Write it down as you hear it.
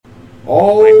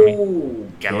Oh,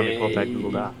 Gotta let me pull up that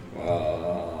Google Doc.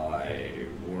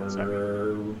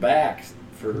 We're back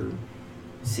for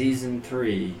season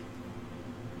 3.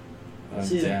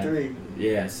 Season 3?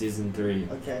 Yeah, season 3.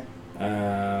 Okay.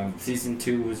 Season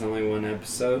 2 was only one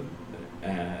episode,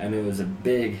 and it was a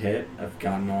big hit. I've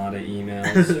gotten a lot of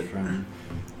emails from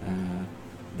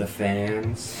the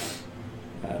fans,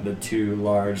 the 2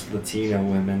 large Latino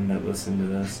women that listen to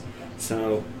this.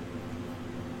 So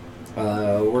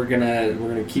we're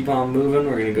gonna keep on moving.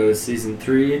 We're gonna go to season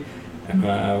 3, and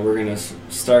we're gonna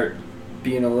start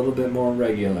being a little bit more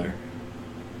regular.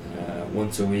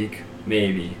 Once a week,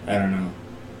 maybe. I don't know.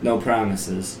 No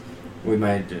promises. We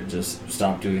might just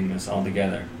stop doing this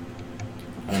altogether.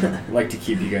 I like to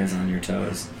keep you guys on your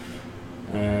toes.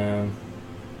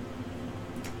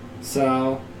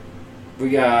 So who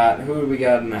do we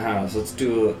got in the house? Let's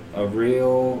do a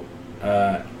real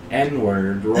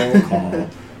N-word roll call.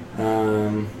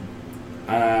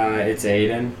 It's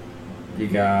Aiden. You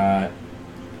got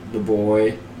the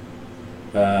boy,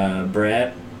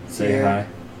 Brett. Say Here. hi.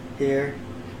 Here.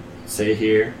 Say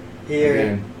here. Here.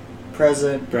 Again.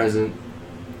 Present. Present.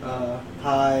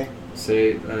 Hi.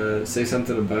 Say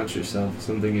something about yourself.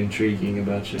 Something intriguing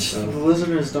about The yourself.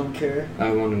 listeners don't care.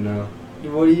 I want to know.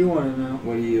 What do you want to know?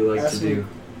 What do you like Ask to me. do?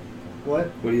 What?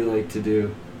 What do you like to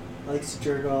do? I like to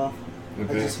jerk off. I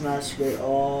Okay. just masturbate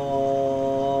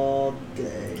all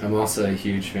day. I'm also a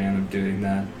huge fan of doing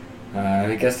that.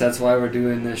 I guess that's why we're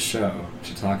doing this show,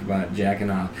 to talk about jacking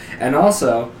off. And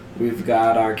also, we've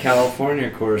got our California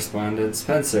correspondent,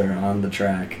 Spencer, on the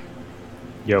track.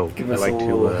 Yo, Give I us like a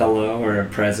little to hello or a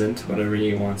present, whatever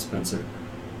you want, Spencer.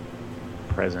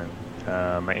 present.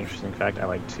 My interesting fact, I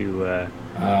like to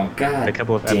Oh, God a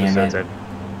couple of damn episodes. it.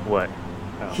 What?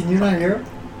 Oh, Can you not hear him?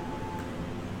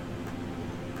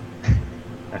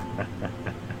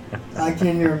 I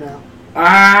can't hear him now.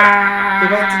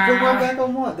 Ah! Go back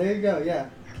on one. There you go. Yeah.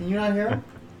 Can you not hear him?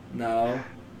 No.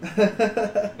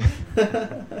 Can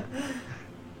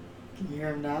you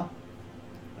hear him now?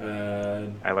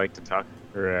 I like to talk,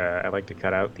 or I like to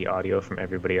cut out the audio from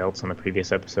everybody else on the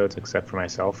previous episodes except for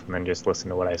myself, and then just listen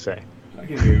to what I say. I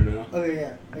can hear you now. Okay,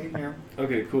 yeah. I can hear him.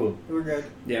 Okay, cool. We're good.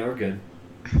 Yeah, we're good.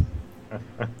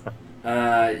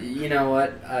 You know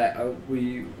what?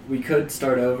 We could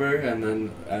start over and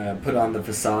then put on the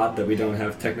facade that we don't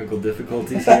have technical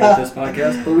difficulties here at this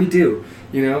podcast, but we do,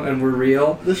 and we're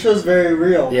real. This show's very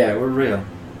real. Yeah, we're real.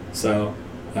 So,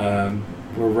 we're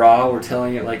raw. We're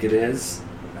telling it like it is.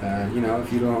 If you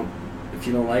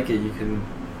don't like it, you can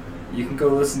go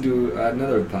listen to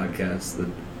another podcast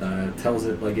that tells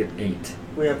it like it ain't.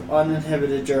 We have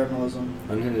uninhibited journalism.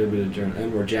 Uninhibited journal,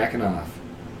 and we're jacking off.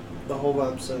 The whole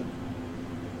episode.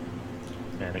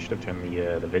 Man, I should have turned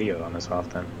the video on this off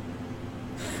then.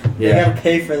 You gotta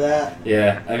pay for that.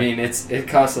 Yeah, I mean it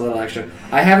costs a little extra.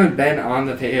 I haven't been on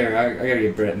the here. I gotta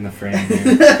get Brett in the frame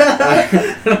here.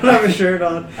 I don't have a shirt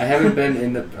on. I haven't been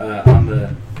in the on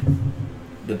the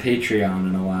Patreon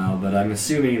in a while, but I'm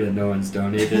assuming that no one's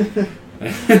donated.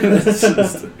 that's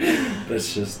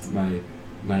just my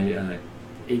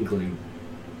inkling.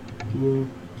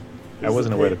 I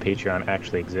wasn't aware the Patreon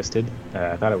actually existed.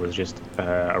 I thought it was just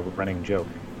a running joke.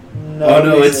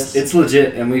 No, it's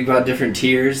legit, and we've got different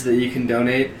tiers that you can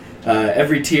donate.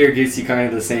 Every tier gives you kind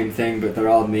of the same thing, but they're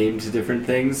all named different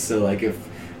things. So, like, if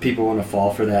people want to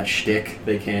fall for that shtick,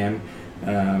 they can.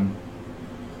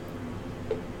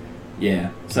 Yeah.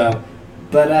 So,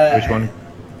 but Which one?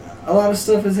 A lot of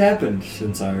stuff has happened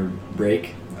since our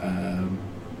break.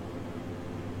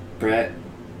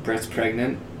 Brett's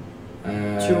pregnant. 2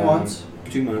 months.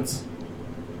 2 months.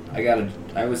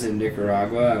 I was in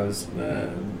Nicaragua. I was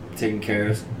taking care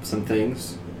of some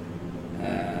things.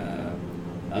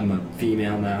 I'm a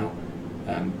female now.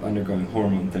 I'm undergoing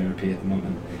hormone therapy at the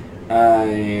moment.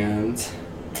 And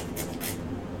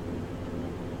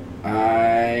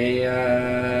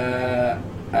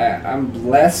I'm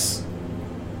less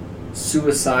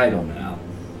suicidal now.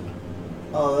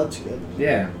 Oh, that's good.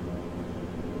 Yeah.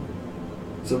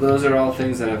 So those are all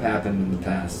things that have happened in the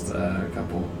past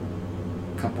couple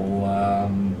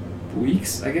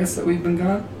weeks, I guess, that we've been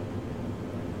gone.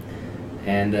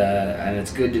 And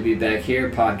it's good to be back here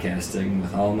podcasting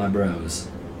with all my bros.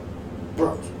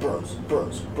 Bros.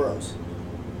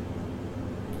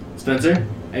 Spencer,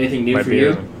 anything new Might for be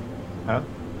you? Huh?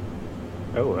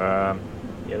 Oh,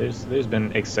 yeah. There's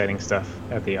been exciting stuff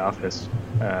at the office.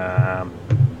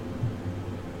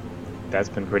 That's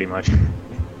been pretty much.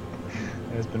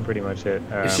 That's been pretty much it.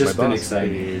 It's just my been boss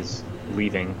exciting. is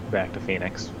leaving back to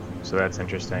Phoenix, so that's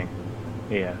interesting.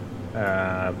 Yeah.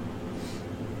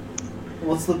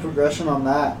 What's the progression on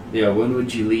that? Yeah, when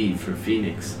would you leave for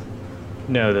Phoenix?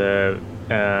 No, the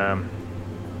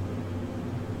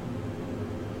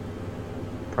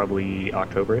probably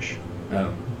Octoberish.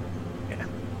 Oh. Yeah.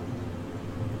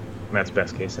 That's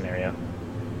best case scenario.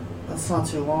 That's not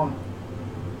too long.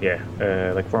 Yeah,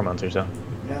 like 4 months or so.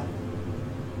 Yeah.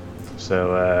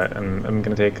 So I'm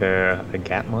gonna take a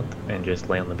gap month and just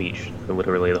lay on the beach for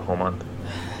literally the whole month.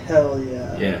 Hell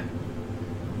yeah. Yeah.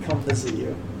 Come visit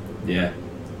you. Yeah.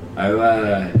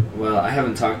 Well, I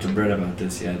haven't talked to Brett about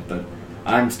this yet, but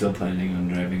I'm still planning on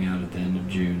driving out at the end of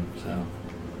June, so.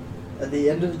 At the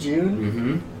end of June?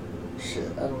 Mm-hmm.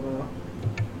 Shit, I don't know.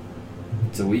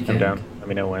 It's a weekend. I'm down. Let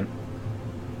me know when.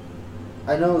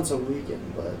 I know it's a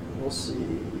weekend, but we'll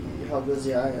see how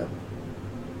busy I am.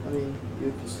 I mean,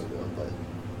 you can still go, but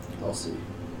I'll see.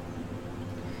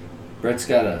 Brett's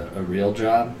got a real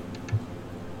job.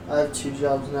 I have 2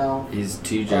 jobs now. He's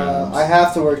 2 jobs. I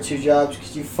have to work 2 jobs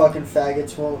because you fucking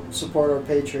faggots won't support our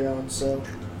Patreon, so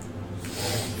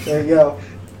there you go.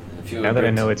 Now that I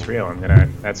know it's real, I'm gonna.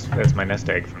 That's my nest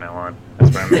egg from now on.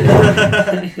 That's where I'm.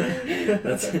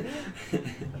 That's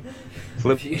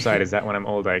Flip side is that when I'm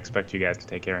old, I expect you guys to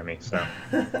take care of me. So.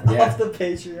 Off the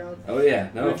Patreon. Oh yeah,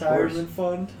 no, retirement of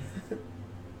course. fund.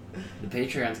 The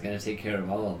Patreon's gonna take care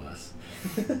of all of us.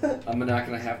 I'm not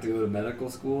gonna have to go to medical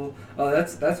school. Oh,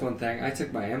 that's one thing. I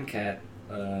took my MCAT,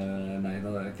 and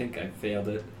I think I failed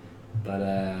it, but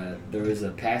there was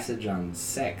a passage on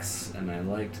sex, and I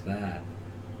liked that.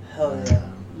 Hell yeah!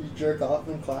 You jerk off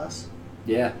in class?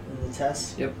 Yeah. In the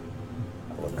test? Yep.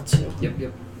 I would too.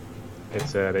 Yep.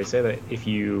 It's they say that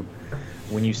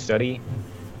when you study,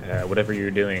 whatever you're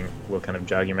doing will kind of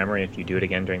jog your memory if you do it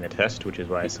again during the test, which is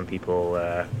why some people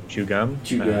chew gum.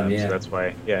 Chew gum, yeah. So that's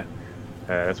why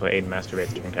Aiden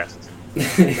masturbates during tests.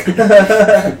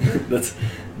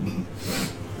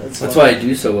 That's why I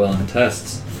do so well on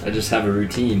tests. I just have a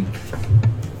routine.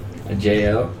 I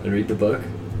JO, I read the book.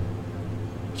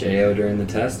 JO during the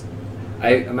test.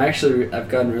 I've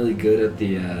gotten really good at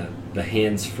the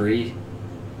hands-free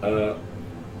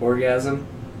orgasm.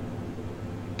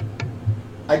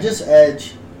 I just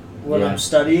edge when Yeah. I'm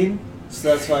studying, so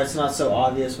that's why it's not so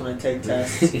obvious when I take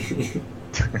tests.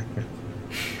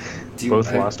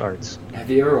 Both lost arts. Have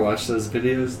you ever watched those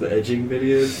videos, the edging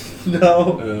videos?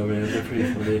 No. Oh man, they're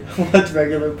pretty funny. Watch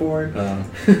regular porn. I'm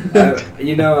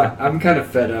kind of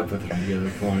fed up with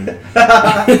regular porn.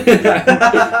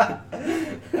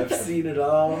 I've seen it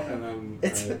all, and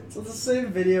It's the same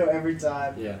video every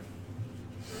time. Yeah.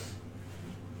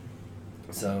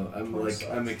 So I'm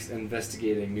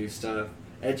investigating new stuff.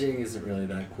 Edging isn't really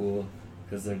that cool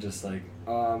because they're just like,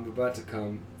 oh, I'm about to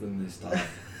come, then they stop.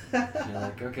 And you're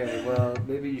like, okay, well,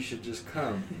 maybe you should just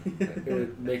come. It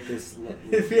would make this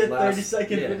It'd be a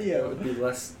 30-second video. It would be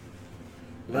less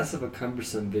of a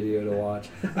cumbersome video to watch.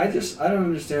 I don't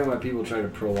understand why people try to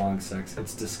prolong sex.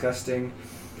 It's disgusting.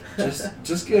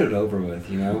 Just get it over with,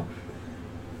 you know?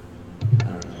 I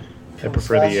don't know. I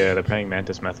prefer the praying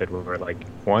mantis method where we're like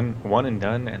one and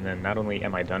done, and then not only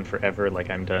am I done forever, like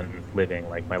I'm done living,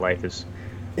 like my life is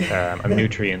I'm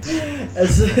nutrients.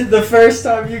 As the first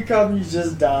time you come, you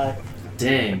just die.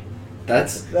 Dang,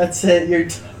 that's it. You're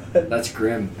done. That's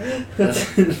grim.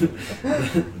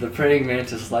 The praying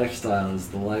mantis lifestyle is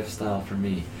the lifestyle for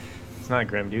me. It's not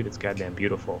grim, dude. It's goddamn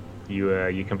beautiful.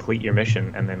 You complete your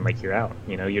mission, and then like you're out.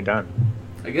 You know, you're done.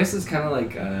 I guess it's kind of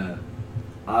like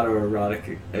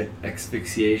autoerotic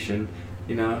asphyxiation.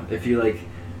 You know, if you like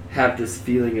have this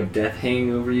feeling of death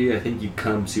hanging over you, I think you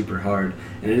come super hard,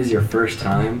 and it is your first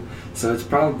time, so it's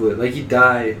probably like you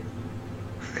die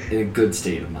in a good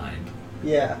state of mind.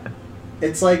 Yeah.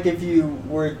 It's like if you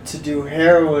were to do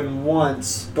heroin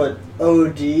once, but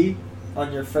OD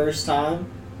on your first time,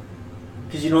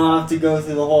 because you don't have to go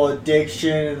through the whole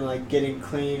addiction and like getting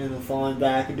clean and then falling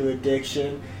back into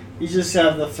addiction. You just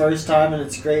have the first time and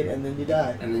it's great, and then you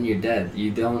die. And then you're dead.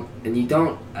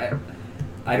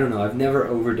 I don't know, I've never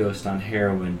overdosed on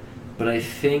heroin, but I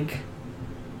think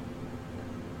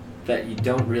that you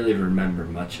don't really remember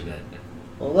much of it.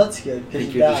 Well, that's good,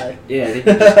 because you die. I think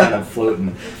you're just kind of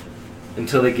floating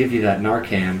until they give you that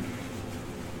Narcan.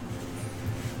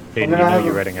 Hey, you know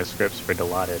you're writing a scripts for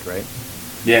Dilaudid, right?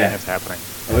 Yeah. That's happening.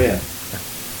 Oh, yeah.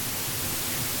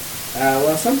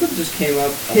 Well, something just came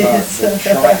up about the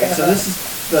trial. So this is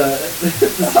the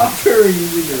software we're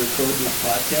using to record this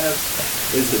podcast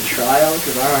is a trial,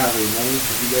 because I don't have any money,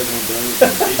 because you guys won't donate to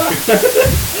the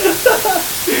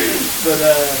But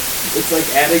it's like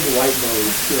adding white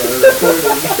noise to our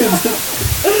recording.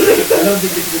 I don't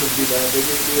think it's going to be that big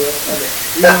of a deal.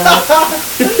 You know what?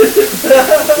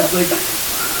 It's like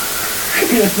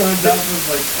on top of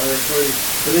like our recording,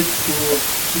 but it's cool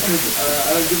because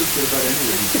I don't give a shit about any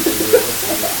of these people.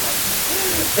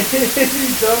 If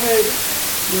you donate,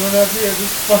 you don't have to hear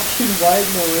this fucking white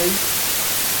noise.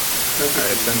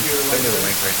 Alright, send me the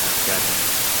link right now. Goddamn.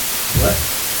 What?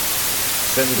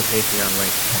 Send me the Patreon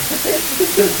link.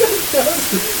 Listen,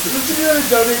 you're gonna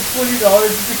donate $20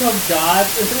 to become God,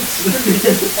 and then it's gonna be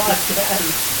this podcast.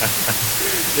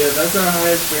 Yeah, that's our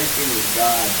highest ranking is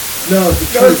God. No, the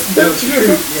No, truth. it's the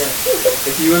truth. Yeah.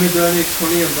 If you want to donate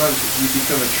 20 a month, you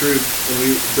become a troop,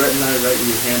 and Brett and I write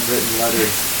you handwritten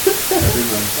letters every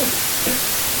month,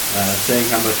 saying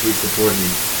how much we support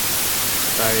you.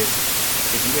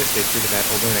 If you guys stay true to that,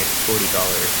 I'll donate $40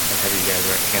 and have you guys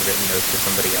write handwritten notes to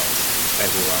somebody else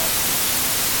as well.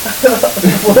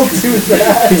 We'll do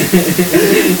that.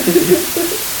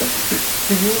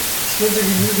 Spencer,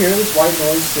 can you hear this white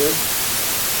noise too?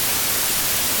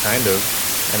 Kind of.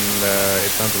 And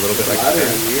it sounds a little bit like a louder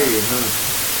fan. in your ear, huh?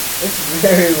 It's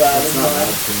very loud. It's not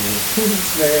loud for me.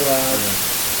 It's very loud.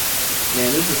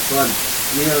 Man, this is fun.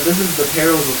 You know, this is the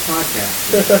perils of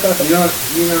podcasting.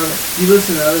 You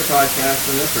listen to other podcasts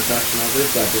and they're professional.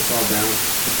 They've got this all down.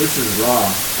 But this is raw.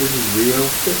 This is real.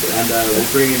 And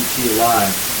we're bringing it to you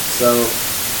live. So,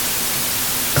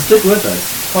 stick with us.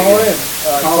 Call in.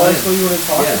 Call tell in. us what you want to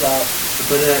talk about.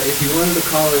 But if you wanted to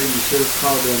call in, you should have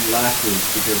called in last week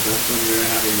because that's when we were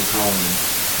having the call in.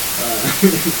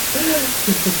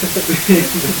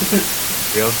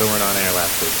 We also weren't on air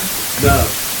last week. No.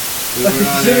 We were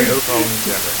on air. No call-ins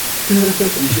ever.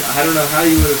 I don't know how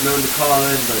you would have known to call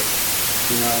in, but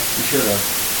you should have.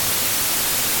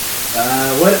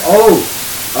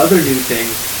 Other new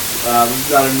thing. We've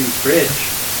got a new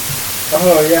fridge.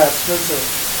 Oh yeah, Spencer.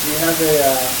 We have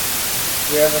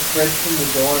a fridge from the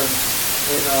dorms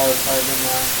in our apartment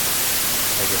now.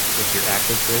 I guess it's your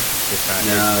active fridge. It's not.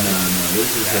 No.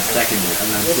 This is a secondary.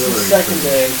 This is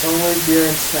secondary. It's only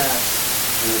beer and snacks.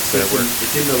 And it's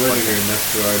in the living room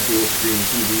next to our dual screen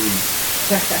TVs.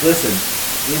 Listen,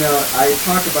 I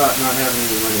talk about not having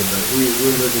any money, but we're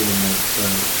living in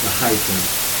the height of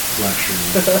luxury.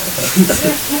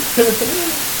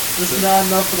 This is not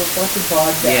enough for the fucking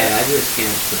podcast. Yeah, I just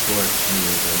can't support any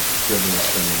of the frivolous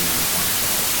spending on the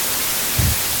podcast.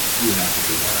 You have to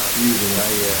do that.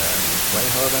 Why the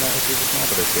hell have I not received a small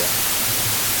for this yet?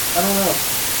 I don't know.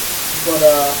 But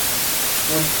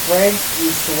when Frank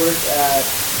used to work at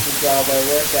the job I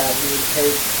work at, he would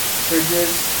take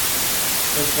fridges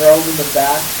and throw them in the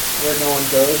back where no one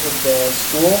goes of the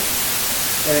school,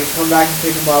 and then come back and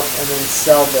pick them up and then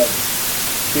sell them.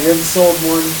 He then sold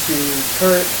one to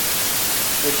Kurt,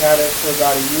 which had it for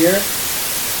about a year,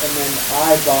 and then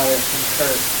I bought it from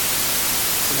Kurt.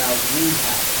 So now we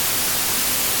have it.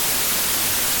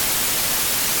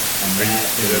 And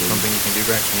Is that something you can do,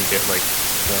 Brett? Can you get like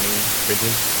 20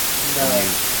 fridges? No.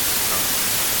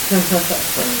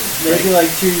 Maybe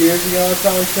like 2 years ago I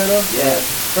probably could have. Yeah.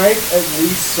 Frank at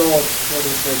least sold 20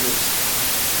 fridges.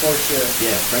 For sure.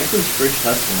 Yeah, Frank was fridge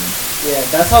hustling. Yeah,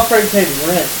 that's how Frank paid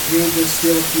rent. He would just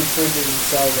steal a few fridges and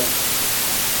sell them.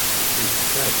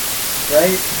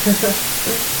 Right?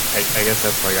 I guess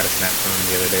that's why I got a snap from him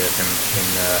the other day of him in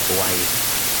Hawaii.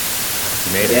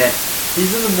 He made it.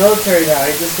 He's in the military now.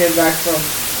 He just came back from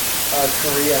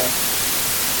Korea.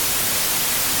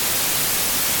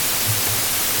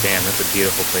 Damn, that's a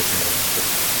beautiful place to move.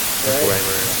 That's where I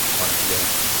wanted to go.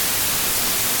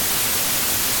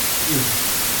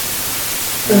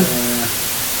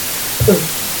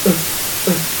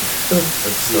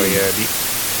 So yeah,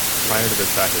 prior to the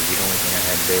tacos, the only thing I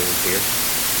had today was beer.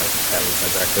 Like, that was my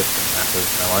breakfast and that was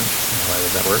my lunch. Why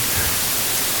was that work?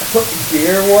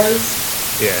 Beer was?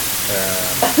 Yeah.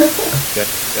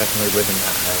 Definitely living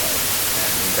that high life.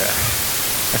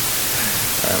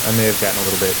 And I may have gotten a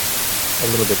little bit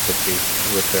tipsy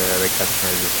with the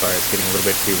customers as far as getting a little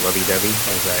bit too lovey-dovey,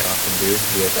 as I often do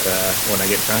with when I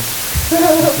get drunk.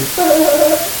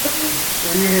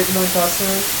 Were you hitting on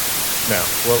customers? No.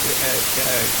 Well,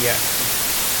 yeah.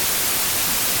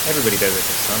 Everybody does it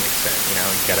to some extent, you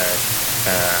gotta.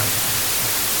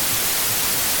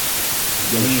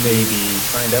 You may be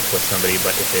signed up with somebody,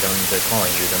 but if they're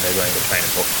calling you, then they're going to try and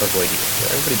avoid you. So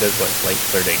everybody does like light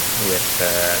flirting with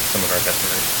some of our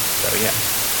customers. So yeah,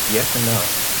 yes and no.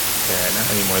 Not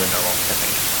any more than normal, I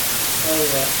think. Oh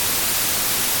yeah.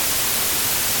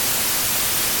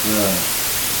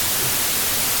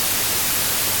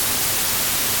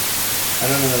 I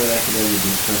don't know that I could ever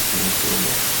do customer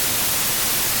service.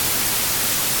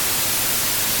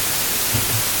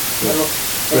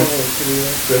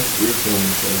 Brett's earphone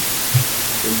is like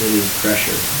emitting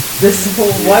pressure. This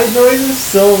white noise is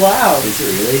so loud. Is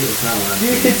it really? It's not loud.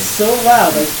 Dude, it's so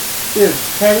loud. Like, dude,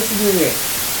 try this in your ear.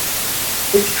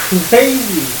 It's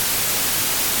crazy.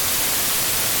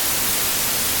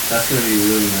 That's gonna be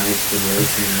really nice for the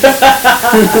listeners.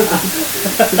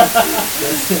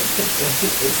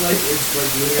 It's like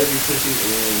literally pushing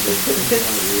air into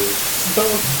my ears. So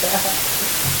bad.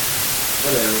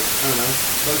 Whatever. I don't know.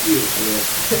 Fuck you, I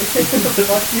guess.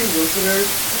 Fuck you,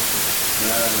 listeners.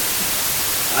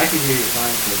 I can hear you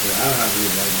fine, so I don't have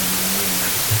any headphones on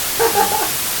anyway.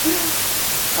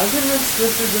 I'm convinced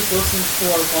Twister just listens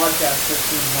to our podcast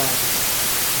 15 times.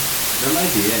 That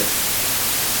might be it.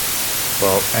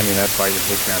 Well, I mean, that's why your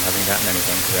Patreon hasn't gotten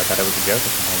anything, because I thought it was a joke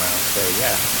until now. So,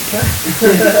 yeah.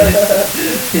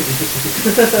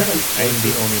 I am the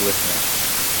only listener.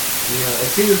 You know, as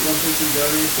soon as one person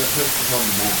donates, that puts us on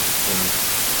the map. So,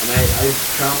 and I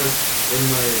promise in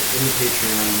the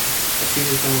Patreon, as soon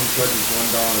as someone pledges $1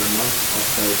 a month, I'll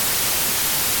start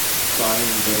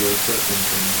buying better equipment.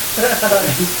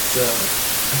 So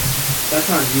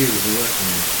that's on you, the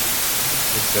listeners.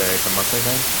 It's a monthly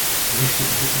thing?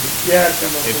 Yeah, it's a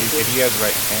monthly thing. If you guys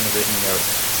write handwritten notes,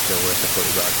 it's still worth the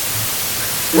 $40.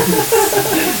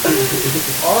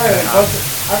 Alright,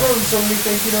 I've written so many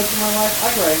thank you notes in my life,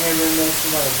 I can write handwritten notes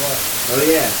no matter what. Oh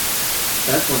yeah,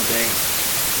 that's one thing.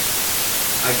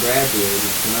 I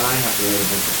graduated, so now I have to write a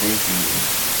bunch of thank you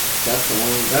notes. That's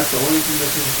the only thing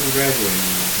that comes from graduating.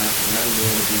 Having to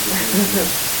write a bunch of thank you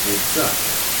notes. It sucks.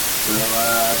 So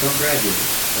don't graduate.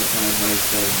 That's my advice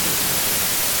to everybody out there.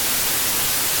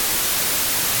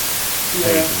 I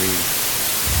Yeah. agree.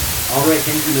 I'll write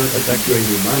thank you notes if That's you give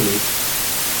actually- me money,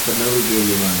 but nobody gave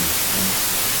me money. So.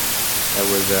 That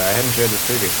was I hadn't shared this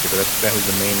previously, but that was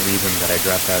the main reason that I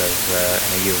dropped out of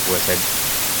NAU was I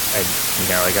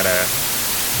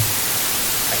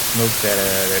smoked that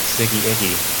sticky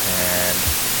icky, and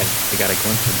I got a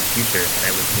glimpse of the future, and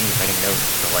it was me writing notes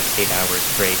for like 8 hours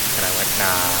straight, and I went,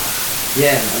 nah.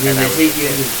 Yeah, I mean, And they that was take just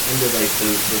you it. into like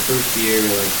the first year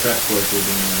like prep courses,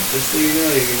 and they're like, just so you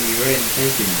know, you're gonna be writing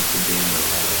thank you notes at the end of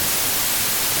all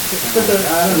this. It's kind of like,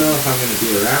 I don't know if I'm gonna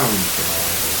be around for all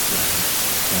of this, but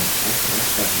I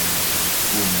stuck around.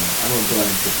 I don't know. I'm a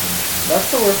glutton for punishment. That's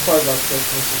the worst part about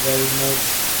Christmas is writing notes.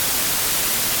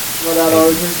 My dad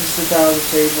always used to sit down at the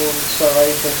table and start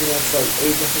writing thank you notes like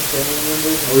 8 different family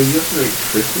members. Oh, you have to write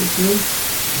Christmas notes?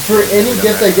 For I've any never done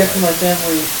gift that I in get my from my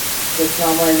family that's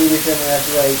not my immediate family, I have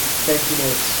to write thank you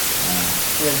notes.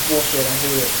 And it's bullshit, I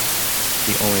hate it.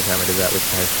 The only time I did that was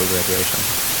for high school graduation.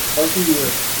 Lucky you.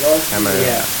 I'm a-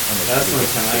 Yeah, I'm a that's the shitty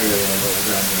only time I gift really taker. I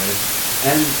graduated.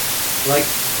 And like,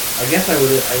 I guess I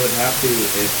would have to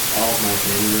if all of my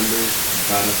family members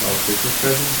got us all Christmas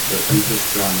presents, but we just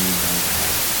draw names on the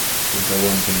hat. And so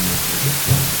one family member gets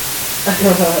one.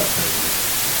 present.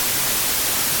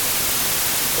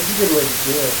 That's a good way to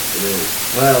do it. It is.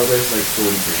 Well, there's like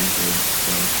 40 grandkids,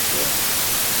 so.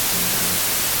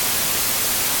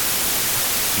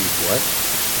 Dude, what?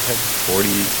 I have 40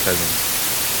 cousins.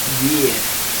 Yeah.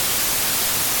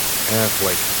 I have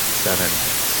like 7.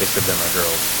 6 of them are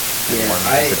girls. And Yeah, one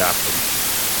is adopted.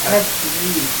 I have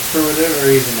 3. For whatever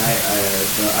reason,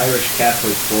 the Irish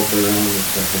Catholics hold their own with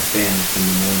the Hispanics and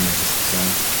the Mormons, so.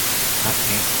 Hot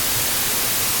damn.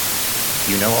 Do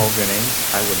you know all of their names?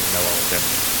 I wouldn't know all of their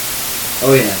names.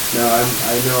 Oh yeah, no,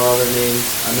 I know all their names.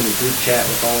 I'm in a group chat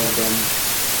with all of them.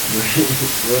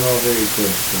 We're all very close.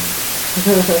 So.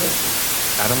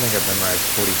 I don't think I've memorized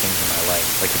 40 things in my life.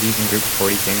 Like, if you can group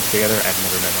 40 things together, I've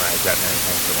never memorized that many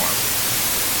things at once.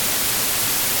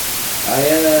 I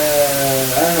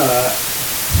don't know.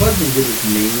 Wasn't good with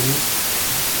names.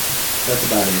 That's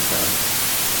about it though.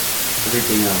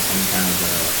 Everything else, I'm kind of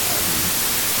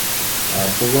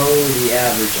below the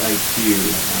average IQ.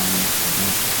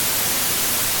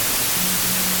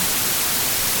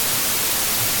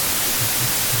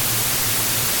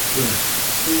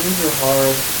 These are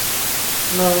hard.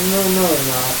 No, they're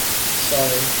not.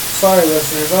 Sorry,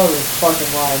 listeners. That was a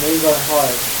fucking lie. Names aren't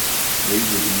hard.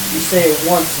 You say it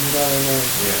once and you know their name.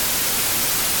 Yeah.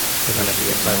 They're gonna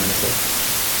skip by Wednesday.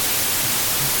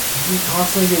 You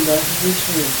constantly get messages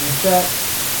from your group chat.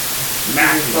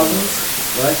 Mac Your cousins.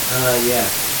 What? Yeah.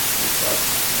 That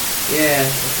sucks. Yeah,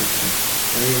 that's okay.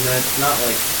 I mean, that's not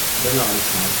like they're not like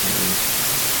constantly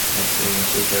texting.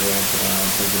 It's just every once in a while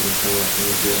something will come up and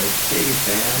it'll be like, "Hey,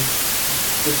 fam,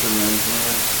 this reminds me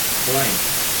of blank."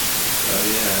 So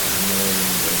yeah, and they're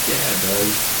like, "Yeah, it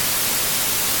does."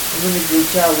 I'm in a group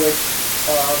chat with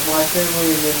my family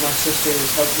and then my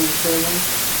sister's husband's family,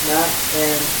 Matt,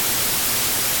 and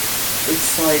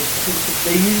it's like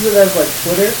they use it as like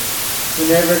Twitter. When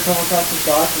they ever come across the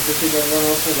thoughts of the thing everyone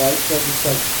else would like, they'll just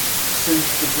like send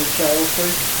the group chat real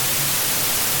quick.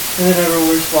 And then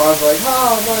everyone responds like,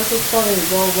 "Ah, nice, that's funny,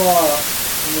 blah blah."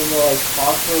 And then they'll like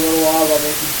talk for a little while about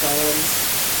making plans.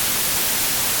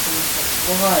 And it's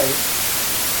like, why?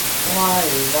 Why?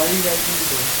 Why do you guys need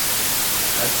this?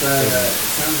 That's it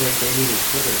sounds like they need a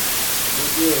Twitter. We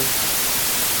do.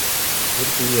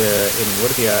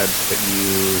 What are the odds that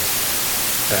you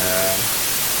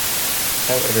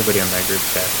tell everybody on that group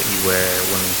chat that you wear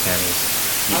women's panties?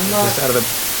 I'm not. Just out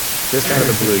of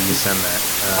the blue, you send that.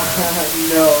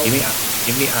 No.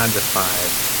 Give me odds of 5,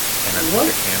 and then What?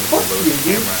 put your hand Fuck below you, the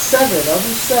dude. camera. 7. I'll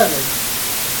do 7.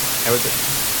 How is it?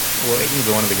 Well, Aiden's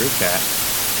the one in the group chat.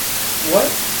 What?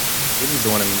 Aiden's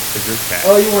the one in the group chat.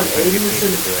 Oh, you want I'm trying to Aiden get to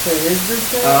Aiden do it. his group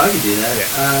chat? Oh, I can do that. Yeah.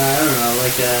 I don't know,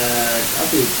 like I'll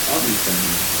do 7 as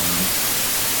well.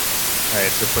 All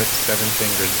right, so put 7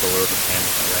 fingers below the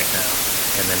camera right now,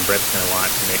 and then Brett's gonna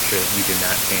watch and make sure that you do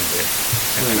not change it.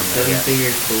 And then Like I'm gonna 7 guess.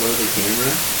 fingers below the camera.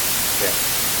 Yeah.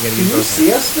 You gotta Can use you both see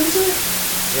hands. us, Spencer?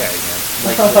 Yeah, you can.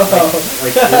 Like Oh.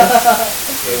 like this. Yeah,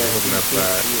 Or you're like holding you up.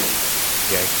 can't see it.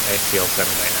 Yeah, I see all 7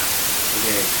 right now.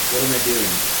 Okay, what am I doing?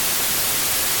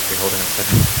 You're holding up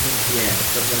 7. Yeah,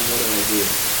 so then what do I do?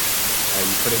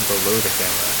 You put it below the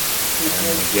camera, and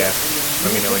I'm gonna guess. You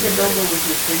Let me know when pick you're a number ready. with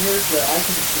your fingers that I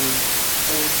can see,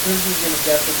 and then Spencer's gonna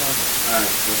guess a number.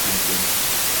 Alright, that sounds good.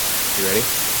 You ready?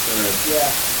 Yeah.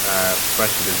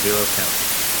 Question: does 0 count?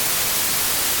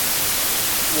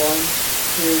 1,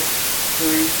 2,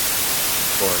 3.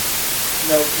 4.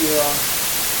 Nope, you're wrong.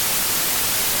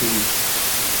 Peace.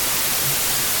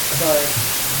 Sorry.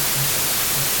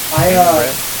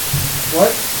 Brett,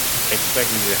 What? I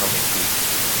expect you to help me speak.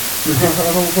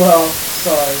 Well,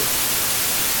 sorry.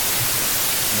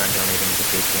 I'm not donating to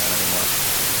Patreon anymore.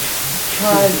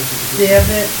 God damn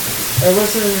it. Our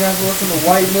listeners are gonna have to listen to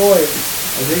white noise.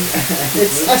 I think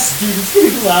It's us, dude. It's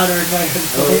getting louder in my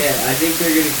headphones. Oh yeah, I think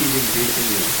they're gonna keep increasing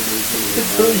it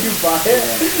Until you buy it.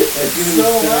 Yeah. It's gonna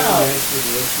so be loud. nice for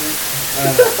the listener.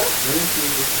 Let me see.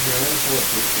 Here, I want to pull up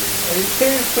Patreon. I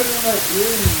can't put it in my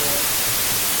ear anymore.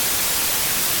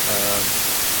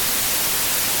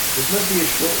 This might be a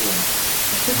short one.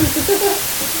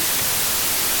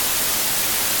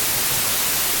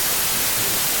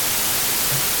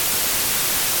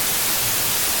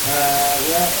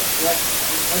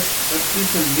 Let's do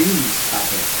some news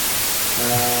topics.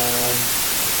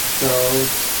 So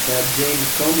that James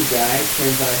Comey guy,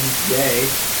 turns out he's gay,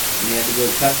 and he had to go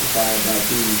testify about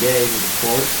being gay to the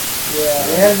court. Yeah,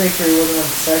 they had to make sure he wasn't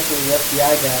having sex with the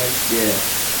FBI guys. Yeah.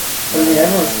 I mean,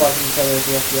 everyone's fucking each other at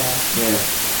the FBI. Yeah.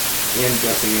 And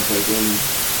dressing up like women.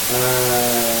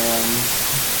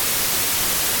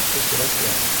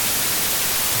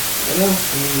 What else?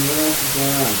 I mean, what else is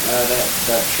going on?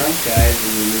 That Trump guy is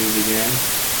in the news again.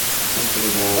 Something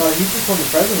about. Oh, he just won the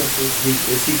presidency.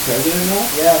 Is he president now?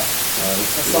 Yeah. That's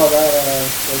I good. saw that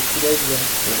like 2 days ago.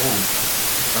 Right on.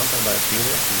 Something about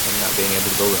Caesar and him not being able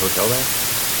to build a hotel there.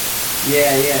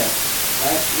 Yeah.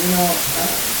 I don't know.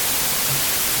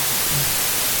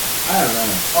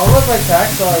 I'll let my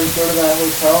tax dollars go to that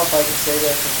hotel if I can stay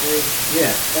there for free.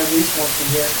 Yeah. At least once a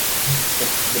year.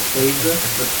 The Plaza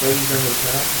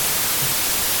Hotel.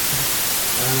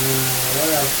 What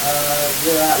else?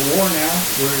 We're at war now.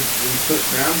 We put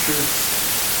ground troops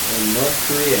in North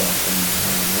Korea, and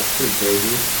that's pretty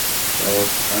crazy. So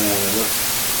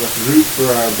let's root for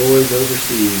our boys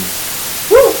overseas.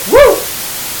 Woo! Woo!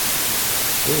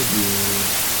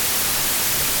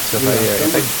 So if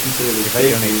I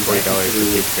donate $40 to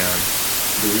Patreon,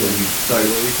 will you? Sorry,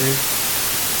 what were you saying?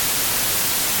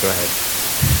 Go ahead.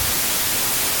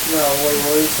 No, wait,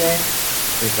 what were you saying?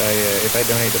 If I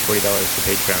donate the $40 to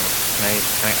Patreon, can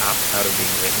I opt out of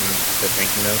being written the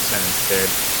thank you notes, and instead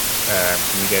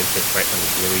can you guys just write them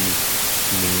really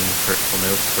mean, hurtful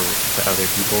notes to other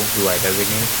people who I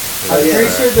designate? I'm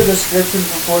pretty sure the description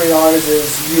for $40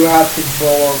 is you have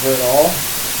control over it all.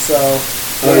 So.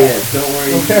 Oh yeah, don't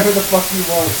worry. Whatever the fuck you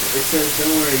want. It says, don't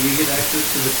worry, you get access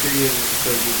to the premium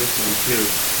episodes of this one too.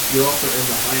 You also earn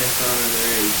the highest honor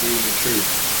there is, being the truth.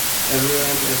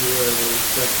 Everyone, everywhere will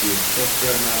respect you.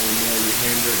 Subscribe now and mail you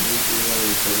handwritten weekly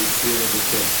letters that we seal with a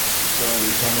kiss, telling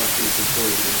you how much we support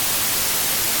you.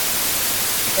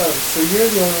 Oh, so you're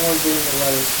the only one getting the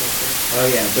letters, Spencer. Oh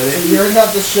yeah, but so you're gonna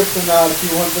have to ship them out if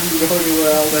you want them to go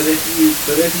anywhere else. But if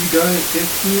you donate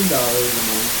 $15 a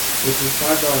month, which is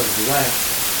 $5 less,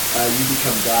 you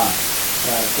become God.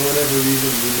 For whatever reason,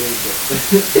 you made this.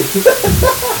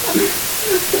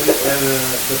 and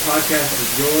the podcast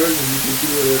is yours, and you can do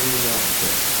whatever you want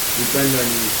with it. We bend our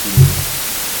knees to you.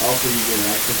 Also, you get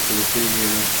access to the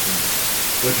premium episode,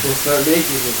 which we'll start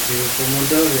making as soon as someone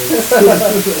donates.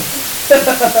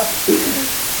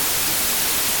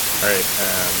 All right.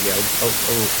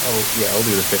 I'll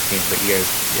do the 15, but you guys,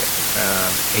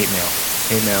 hate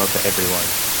mail to everyone.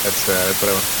 That's what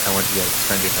I want you guys to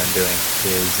spend your time doing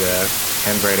is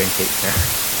handwriting hate mail.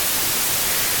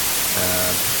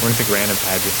 We're gonna pick random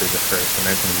addresses at first, and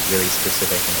then it's gonna be really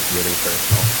specific and like really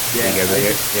personal. Yeah, you guys I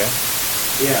okay? just- Yeah.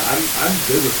 Yeah, I'm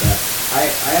good with that.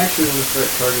 I actually want to start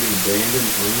targeting Brandon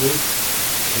only,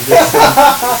 and just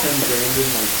send Brandon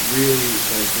like really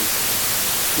like just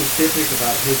specific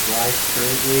about his life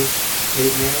currently.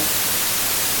 Hate mail.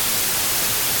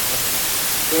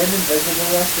 Brandon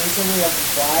visited us recently at the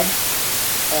flag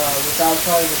without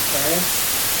telling his parents.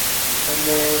 And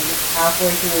then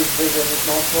halfway through his visit, his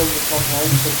mom told him to come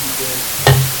home, so he did.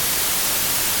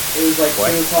 It was like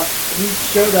What? 2 o'clock. He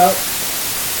showed up.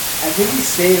 I think he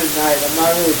stayed a night. I'm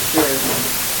not really sure.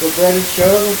 But Brandon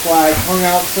showed up the flag, hung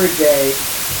out for a day,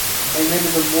 and then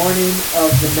in the morning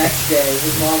of the next day,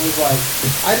 his mom was like,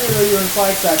 I didn't know you were in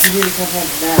Flagstaff. You need to come home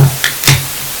now.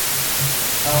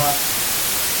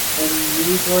 And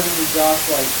me, Jordan, and Josh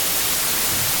like,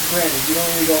 Brandon, you don't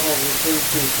need to go home. You're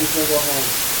 22. Please don't go home.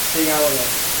 Hang out with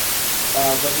us.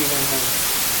 But he went home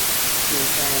to his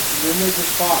parents. And then they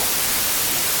just fought.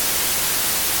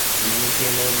 And then he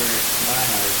came over to my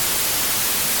house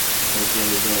like the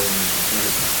other day and was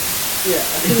like, Yeah.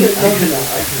 I could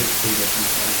have stayed up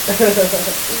inside.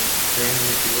 Brandon,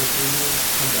 if you're listening to this,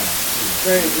 come back. Please.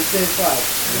 Brandon, just stay inside.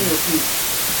 I'm gonna go pee.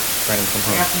 Brandon, come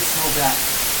home. this so bad.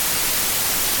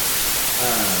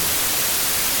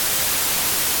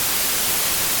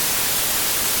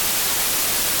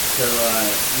 So,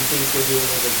 you think you'll be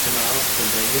able to come out for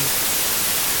Vegas?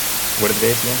 What are the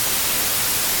dates again?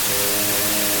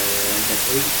 The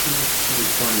 18th to the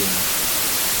 20th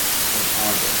of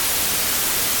August.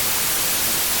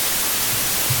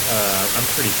 I'm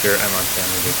pretty sure I'm on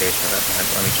family vacation at that time.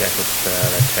 Let me check with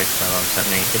that text my mom sent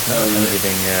me. If not, I'm really?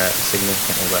 getting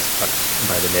significantly less bucks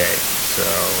by the day. So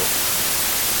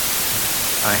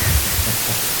I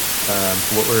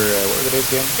what were the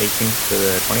dates again? 18th to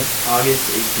the 20th.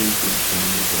 August 18th to the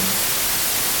 20th.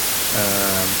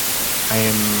 I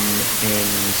am in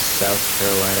South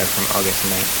Carolina from August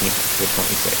 19th to the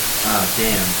 26th. Ah,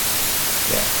 damn.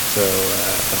 Yeah. So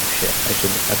oh shit,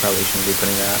 I probably shouldn't be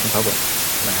putting that out in public.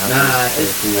 My house Nah, is,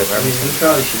 it's cool. my I mean, apartment's we gonna be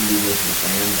probably fine. shouldn't be making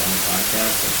fans on the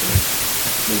podcast. I feel like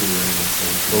maybe we're going to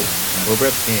say Well,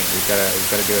 Brett's king. We've gotta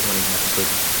do it when he's not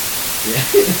sleeping. Yeah.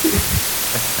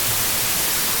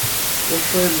 What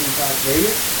plans we got?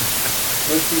 Vegas?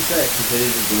 What's he say? He said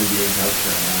he's going to be in South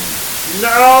Carolina.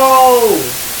 No!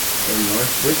 Or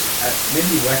North, which,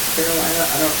 maybe West Carolina?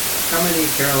 I don't, how many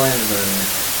Carolinas are there?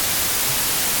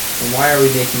 And why are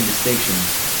we making distinctions?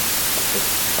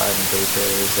 5 and 3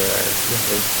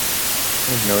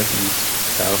 there's northeast,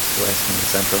 south, west, and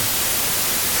central.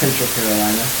 Central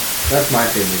Carolina. That's my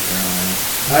favorite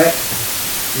Carolina.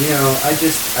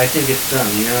 I think it's dumb,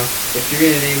 you know? If you're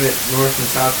gonna name it North and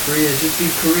South Korea, just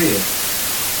be Korea.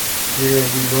 If you're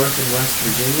gonna do North and West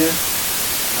Virginia,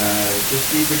 just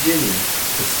be Virginia,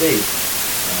 the state.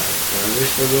 I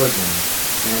wish there was one.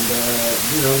 And,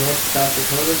 North and South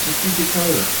Dakota, just be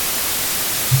Dakota.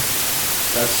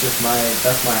 That's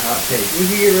my hot take. We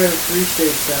could get rid of 3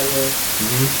 states that way.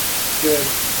 Mm-hmm. Good.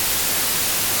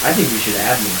 I think we should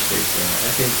add more states though.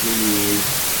 I think we need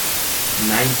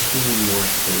 19 more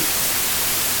states.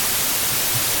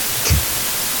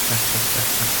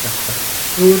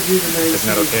 Who would be the 19? That's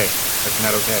not okay. That's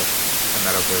not okay. I'm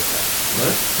not okay with that.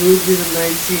 What? Who would be the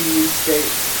 19 new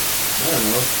states? I don't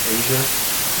know. Asia.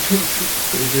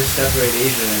 We just separate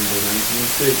Asia into 19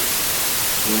 states.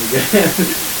 Then we get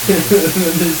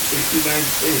then there's 69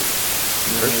 states.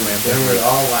 Personally, I'm then thinking we're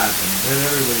all laughing. Then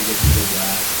everybody gets a good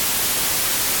laugh.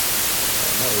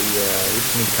 no, we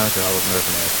just need to conquer all of North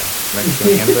America. Mexico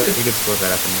and Canada, we could split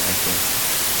that up into 19.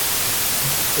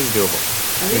 It's doable.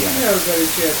 I think we have a better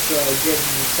chance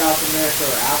getting South America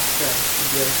or Africa to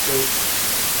be our states.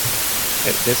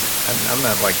 I'm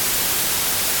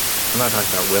not talking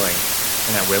about willing.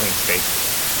 We're not willing states.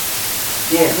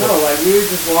 Yeah. No, like we would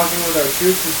just walk in with our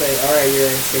troops and say, alright, you're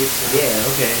in states now.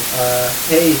 Yeah. Okay.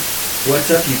 Hey,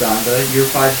 what's up, Uganda? You're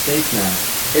 5 states now.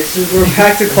 It's just, we're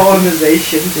back to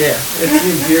colonization. Yeah. It's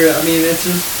imperial. I mean, it's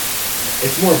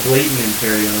more blatant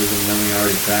imperialism than we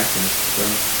already practice. So,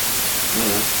 I don't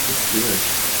know. Let's do it.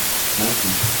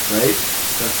 Nike, right?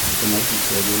 That's the Nike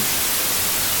slogan.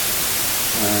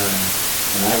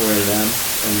 And I wear them.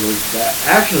 And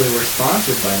we're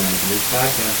sponsored by Nike. This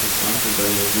podcast is sponsored by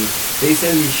Nike. They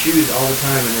send me shoes all the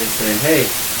time, and they say, "Hey,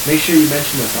 make sure you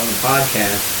mention us on the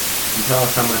podcast and tell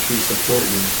us how much we support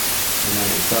you." And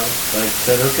I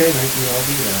said, "Okay, Nike, I'll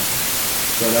do that."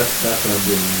 So that's what I'm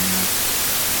doing right now.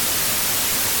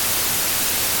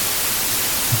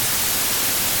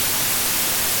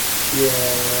 Yeah.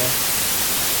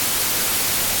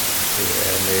 Yeah,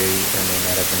 and they may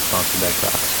not have been sponsored by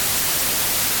Crocs.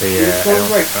 They, You're I sponsored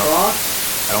don't, by I don't- Crocs?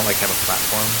 I don't like have a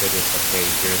platform. They just like, hey,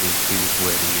 here are these shoes,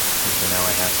 wear these. And so now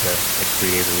I have to, like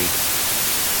 3 days a week,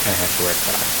 I have to wear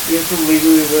Crocs. You have to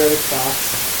legally wear the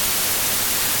Crocs.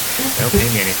 They don't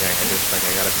pay me anything. I just like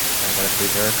I got a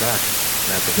free pair of Crocs.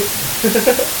 And that's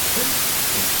it.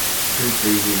 Pretty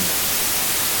crazy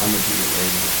how much you get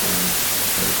lazy from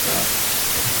her stuff.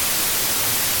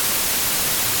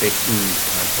 They ooze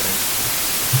confidence.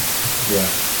 Yeah.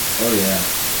 Oh yeah.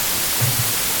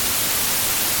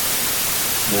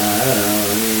 Nah, I don't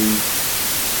know. I mean,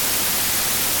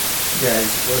 guys,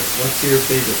 what's your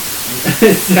favorite?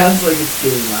 It sounds like it's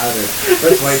getting louder.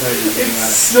 That's white noise is getting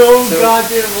louder. It's so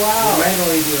goddamn loud. We might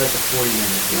only do like a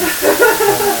 40-minute thing.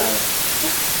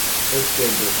 That's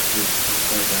good to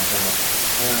start that out.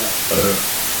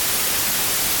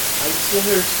 I can still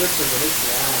hear a scripture, but it's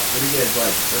loud. What do you guys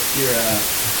like? What's your I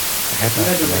had You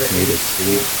had to that wear connect muted, any so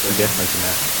you sports definitely can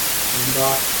that.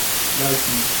 Reebok,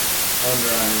 Nike, Under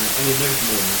Armour? I mean, there's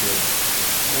more. But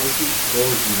Nike. what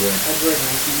would you wear? I'd wear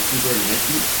Nike. You wear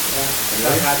Nike? Yeah. If I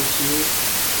Really? had to choose,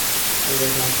 I'd wear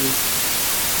Nike.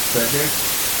 Pleasure?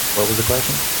 What was the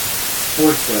question?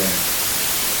 Sportswear.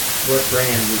 What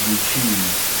brand would you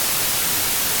choose?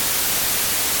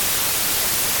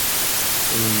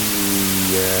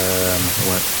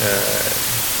 What?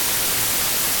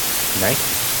 Nike.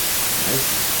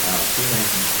 Nike. Oh, two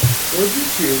Nike. What would you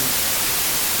choose?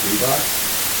 Reebok?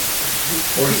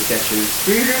 Or Skechers?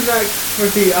 We're doing that for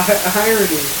the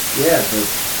irony. Yeah, but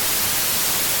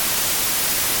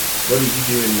what did you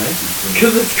do in Nike?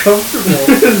 Because it's comfortable.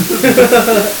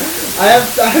 I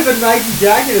have a Nike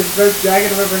jacket. It's the best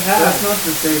jacket I've ever had. That's not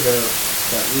to say though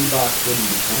that Reebok wouldn't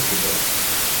be comfortable.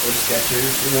 Or Skechers,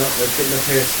 you know, like getting a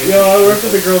pair of Skechers. Yo, I work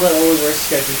with a girl that always wears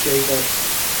Skechers shake-ups.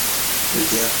 Does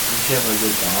she have a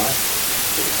good bod?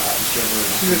 Does she have a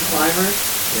She's a climber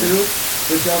too,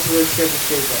 but she also wears Skechers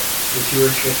shake-ups. Does she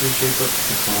wear Skechers shake-ups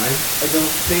to climb? I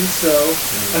don't think so.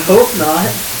 I hope not.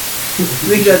 I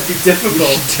think that'd be You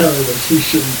difficult. should tell her that she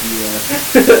shouldn't do that.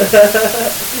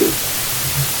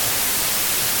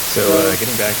 So,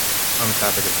 getting back on the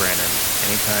topic of Brandon,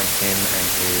 anytime him and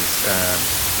his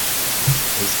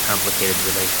complicated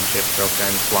relationship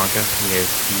girlfriend Blanca,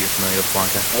 you're familiar with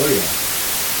Blanca? Oh yeah.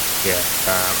 Yeah,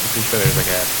 I'm pretty sure there's like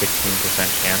a 15%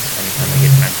 chance anytime they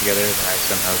get time together that I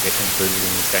somehow get included in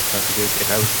these text messages.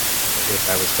 If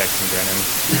I was texting Brennan,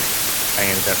 I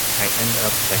end up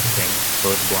texting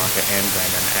both Blanca and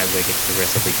Brandon as they get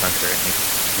progressively concurrently.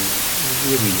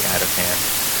 Really out of hand.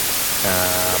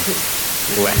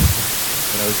 When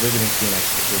I was visiting Phoenix,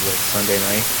 it was like Sunday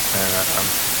night,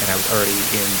 and I was already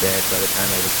in bed by the time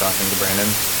I was talking to Brandon,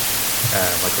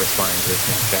 like responding to his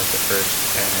Snapchats at first,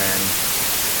 and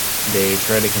they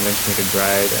tried to convince me to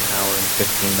drive an hour and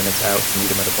 15 minutes out to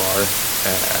meet him at a bar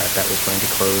that was going to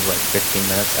close like 15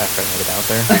 minutes after I made it out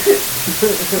there.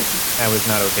 I was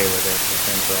not okay with it,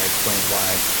 and so I explained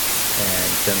why. And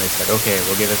then they said, "Okay,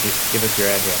 well, give us your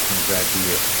address and we'll drive to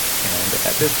you." And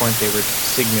at this point, they were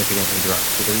significantly drunk,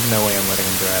 so there's no way I'm letting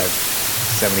them drive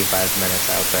 75 minutes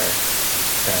out there.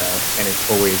 And it's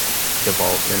always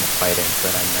devolved into fighting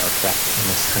that I'm now trapped in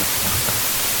the center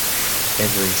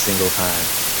every single time.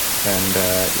 And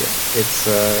it's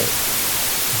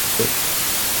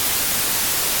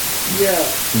Yeah.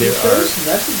 there are Those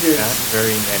messages. not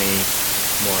very many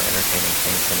more entertaining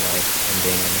things in life than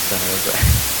being in the center of that.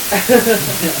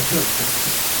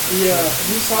 Yeah,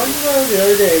 he was talking about it the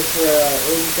other day for it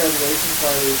was a graduation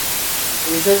party,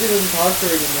 and he says he doesn't talk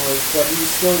to her anymore, but he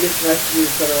still gets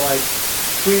messages that are like,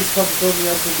 "Please come fill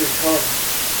me up with your cum."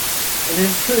 And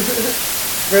then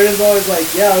Brandon's always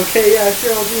like, "Yeah, okay, yeah,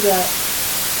 sure, I'll do that."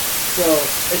 So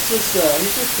it's just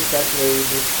he's just perpetuating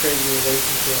this crazy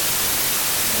relationship.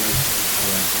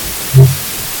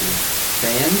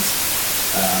 Fans,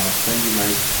 I'll send you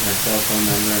my cell phone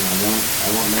number, and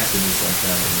I want messages like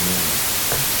that in the morning.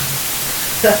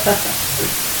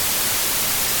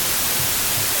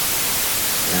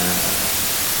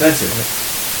 Spencer,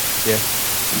 Yeah.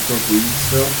 you smoke weed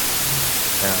still?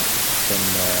 Yeah. It's been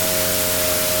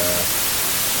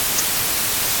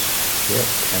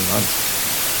 10 months.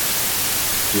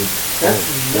 Dude, That's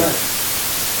shit.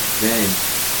 nuts. dang.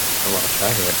 I lost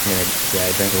track of it. I mean, I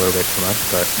drink a little bit too much,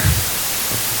 but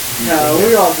Do you Yeah, think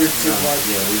we that- all drink too no, much.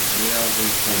 Yeah, we all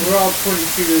drink too much. We're all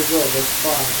 22 years old. That's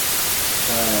fine.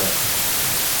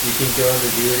 You think you'll ever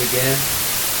do it again?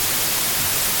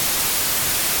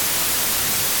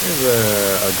 there's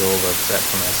a goal I've set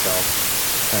for myself,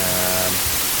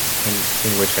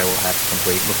 in which I will have to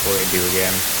complete before I do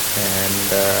again. And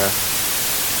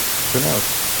who knows?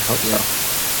 I hope so.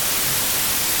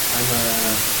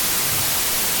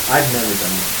 I've never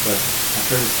done it, but I've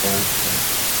heard it's fun. So.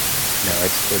 No,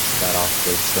 it's that awful.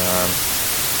 It's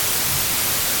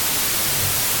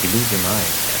you lose your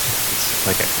mind. It's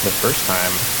like the first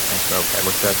time I smoked, I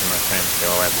looked up and my friends, they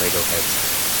all had Lego heads,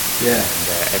 Yeah. and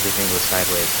everything was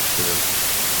sideways. It was,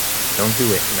 don't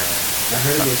do it, man. I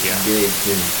heard Fuck it's yeah. big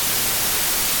too.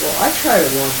 Well, I tried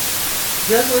it once.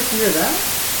 You guys like to hear that?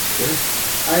 Sure.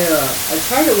 I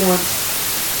tried it once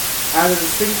out of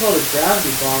this thing called a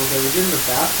gravity bomb that we did in the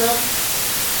bathtub.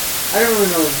 I didn't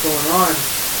really know what was going on,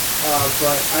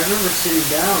 but I remember sitting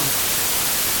down,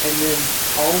 and then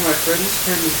all of my friends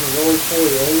turned into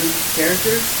roly-poly-oly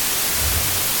characters,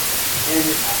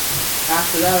 and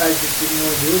after that I just didn't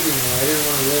want to do it anymore. I didn't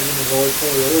want to live in the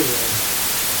roly-poly-oly world.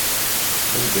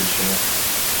 That was a good show.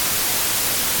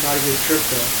 Not a good trip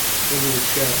though. Really good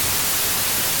show.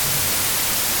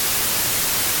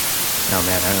 Oh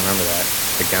man, I remember that.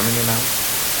 The gum in your mouth,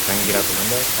 trying to get out the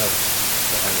window. That was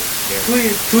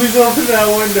scary. Please open that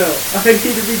window. I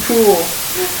need to be cool.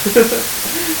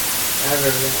 I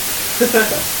remember that.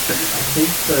 I think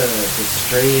the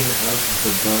strain of the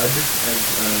bud,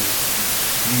 as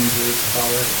users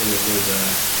call it, and it was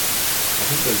I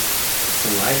think it was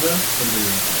saliva, something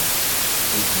like that.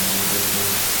 Something along those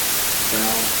lines.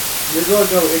 Brown. Maybe I'll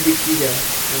go indiquita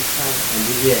next time.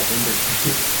 And yeah,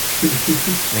 indicated.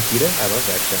 Nikita, I love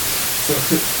that show.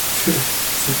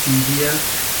 Sativia.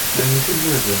 What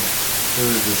was it? There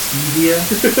was a stevia.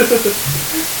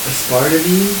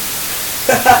 Aspartame.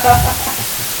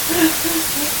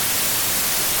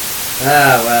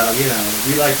 Well,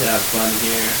 we like to have fun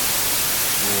here.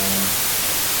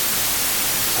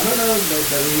 I don't know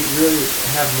that we really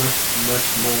have much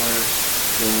more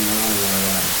going on in our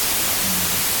lives.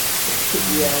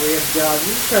 Yeah, we have jobs.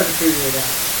 We're just trying to figure it out.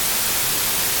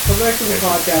 Come back to the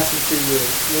podcast in 2 years.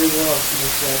 Maybe we'll have some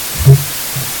more stuff.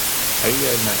 How are you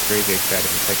guys not crazy excited?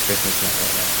 It's like Christmas night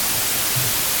right now.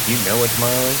 Do you know what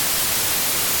tomorrow is?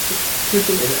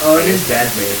 It is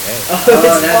Bad Day. Hey. It's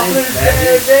Father's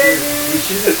Day, baby! We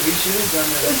should have done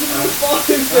that. This is the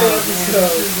Father's Day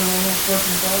episode. This is the whole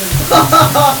fucking Father's Day.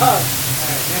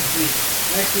 Alright, next week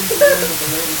we're doing a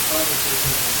belated Father's Day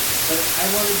segment. But I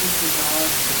wanted just to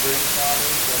acknowledge the great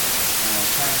fathers that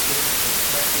practice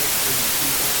expected from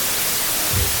people.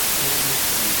 Came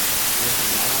with a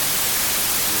mom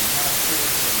and have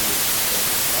kids and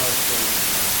are crazy.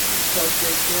 Suck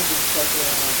this kid and suck it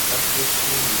out. Suck this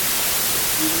kid.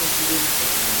 Even if you didn't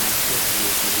suck it out, it's still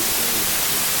crazy. You're crazy.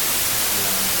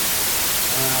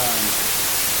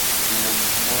 And I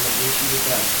want to wish you the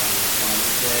best on your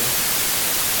Father's Day.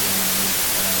 And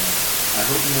I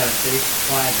hope you had a safe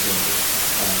Flag Day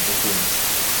before.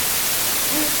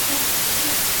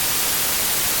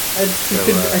 I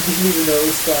didn't even know it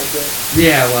was Flag Day.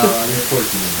 Yeah, well, of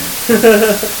course you didn't.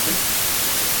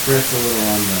 Brett's a little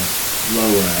on the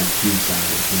lower IQ side,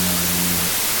 if you know what I mean.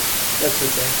 That's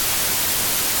okay.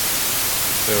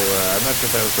 So I'm not sure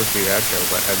if that was supposed to be the outro,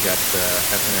 but I've got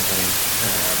entertaining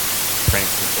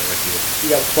pranks to share with you.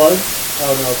 You got plugs?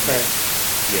 Oh no, pranks.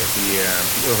 Yeah, the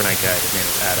overnight guy, his name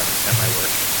is Adam, at my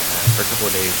work. For a couple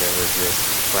of days, there was this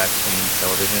flat screen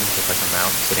television with like a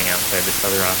mount sitting outside this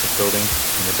other office building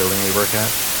in the building we work at.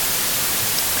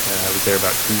 I was there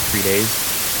about 2-3 days,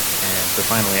 and so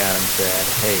finally Adam said,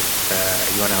 "Hey,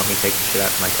 you want to help me take the shit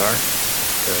out of my car?"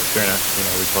 So sure enough,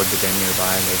 we plugged it in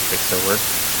nearby, made sure it still worked.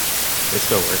 It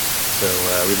still worked. So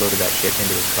we loaded that shit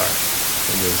into his car.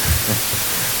 It was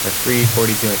a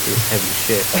 342-inch. It was heavy as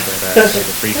shit, but it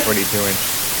was a 342-inch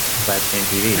flat screen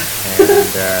TV. And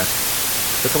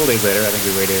so a couple days later, I think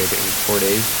we waited. It was 4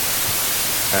 days.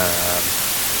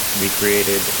 We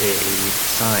created a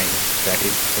sign that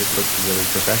it looked really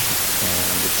professional,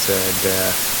 and it said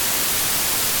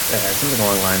something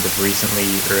along the lines of "Recently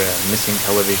missing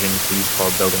television. Please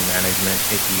call building management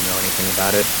if you know anything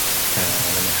about it." And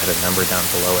then it had a number down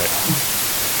below it.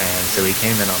 And so he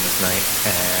came in on this night,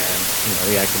 and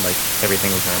he acted like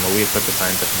everything was normal. We had put the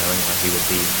signs up knowing when he would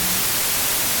be,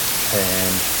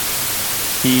 and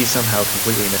he somehow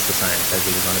completely missed the signs as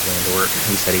he was on his way into work.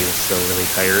 He said he was still really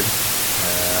tired,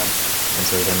 and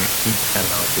so he didn't. I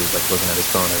don't know if he was like looking at his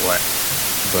phone or what.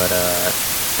 But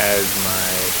as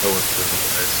my coworker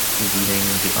was leaving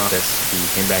the office, he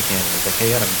came back in and was like,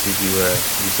 "Hey Adam, did you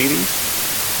see these?"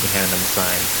 We handed him the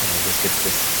sign, and he just gets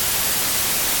this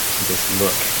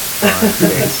look on his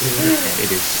face, and it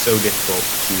is so difficult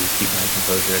to keep my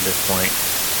composure at this point.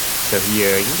 So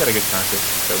he's got a good conscience,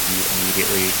 so he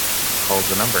immediately calls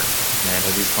the number, and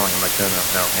as he's calling, I'm like, no,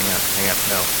 hang up,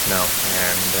 no,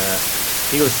 and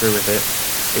he goes through with it.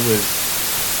 It was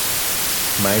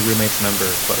my roommate's number,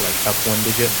 but like up one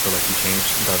digit, so like he changed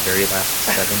the very last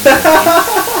 7 to an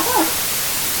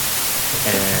 8.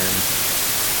 And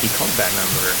he called that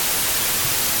number,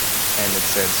 and it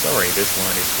said, sorry, this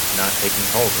line is not taking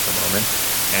calls at the moment.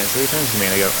 And so he turns to me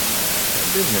and I go,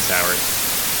 business hours.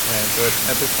 And so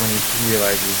at this point he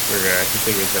realizes, or he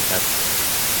figures that that's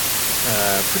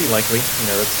pretty likely. You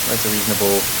know, that's a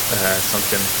reasonable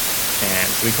assumption. And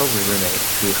so he calls his roommate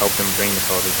to help him bring the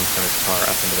television from his car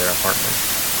up into their apartment.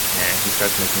 And he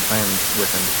starts making plans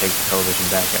with him to take the television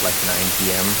back at like 9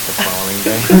 p.m. the following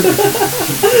day.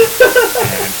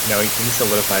 And no, he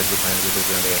solidifies the plans with his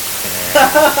roommate. And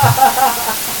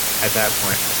at that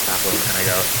point, I stop him and I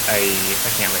go,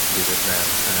 I can't let you do this, man.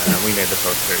 We made the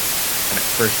posters. And at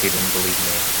first he didn't believe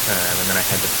me. And then I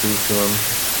had to prove to him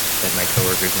that my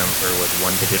coworker's number was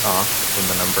 1 digit off from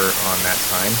the number on that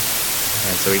sign.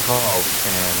 And so he called,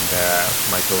 and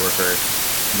my coworker,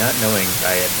 not knowing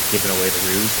I had given away the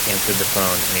ruse, answered the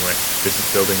phone, and he went, "This is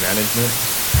building management."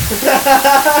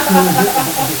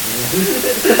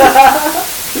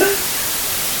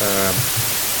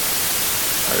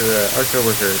 Our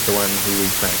coworker, the one who we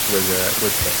pranked, was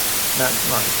pissed. Not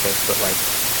pissed, but like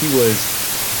he was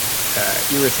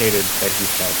irritated that he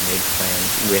had made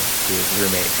plans with his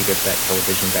roommate to get that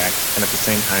television back, and at the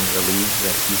same time relieved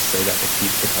that he still got to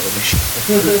keep the television.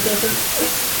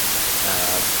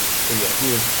 So yeah,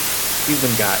 he's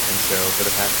been got, and so for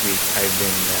the past week I've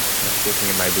been shaking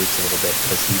in my boots a little bit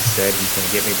because he said he's going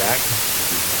to get me back, but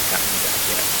he's not gotten me back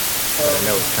yet. But I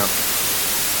know it's coming.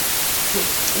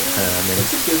 And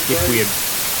if we had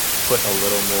put a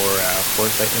little more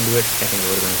foresight into it, I think it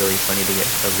would have been really funny to get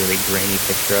a really grainy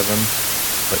picture of him,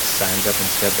 put signs up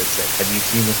instead that said, "Have you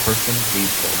seen this person?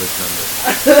 Please call this number."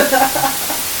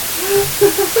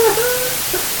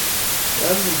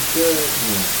 That was good.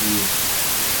 Oh, geez.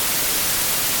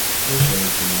 I wish I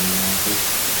was in the office.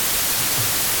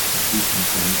 Do some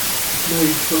things. No,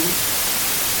 you don't.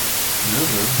 I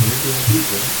don't know. Maybe I'll do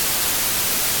that.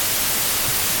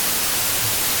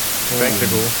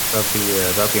 Practical.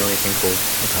 About the only thing cool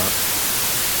about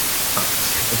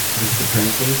Just the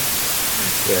pranking?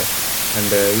 yeah, and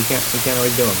you can't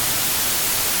always do them.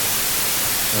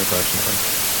 Unfortunately,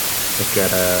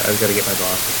 I've got to get my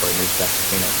boss before he moves back to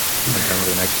Phoenix sometime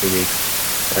over the next 2 weeks.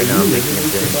 Are Right you now I'm living thinking of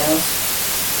with doing the boss?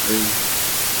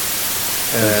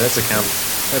 that's a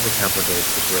complicated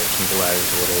situation. The ladder's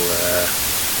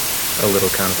a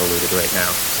little convoluted right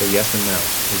now. So yes and no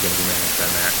is going to be my answer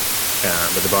on that.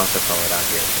 But the boss I followed out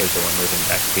here is the one moving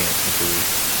back to Phoenix in 2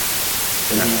 weeks.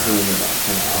 So he's the one that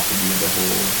kind of offered you the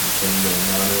whole thing going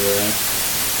on over there?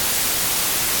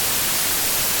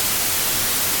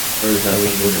 Or is that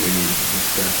something that we need to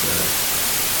discuss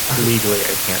Legally,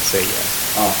 I can't say yes.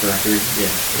 off record? Yeah.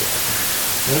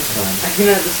 That's fine. I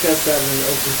cannot discuss that in an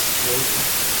open situation.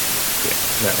 Yeah,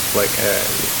 no, like,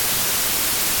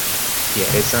 yeah,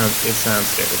 it sounds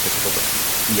stereotypical, but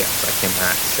yes, I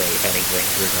cannot say anything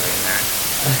regarding that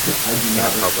I do in not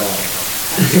a public recall. channel.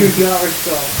 I do not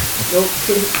recall. Nope.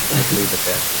 Let's leave it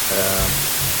there.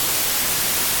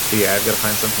 So yeah, I've got to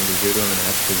find something to do to him in the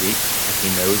next 2 weeks. If he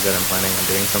knows that I'm planning on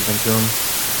doing something to him.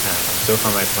 So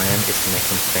far my plan is to make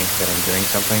him think that I'm doing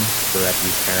something so that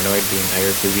he's paranoid the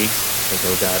entire 2 weeks. Like,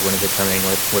 oh god, when is it coming?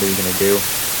 What are we going to do?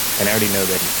 And I already know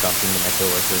that he's talking to my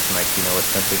coworkers and like, you know what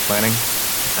Spencer's planning?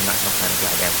 I'm not going to plan a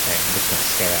goddamn thing. I'm just going to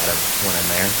stare at him when I'm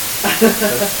there.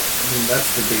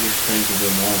 That's the biggest prank of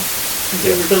them all.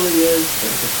 It really is.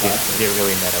 That's a classic. Get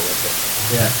really meta with it.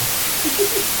 Yeah.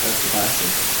 That's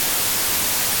classic.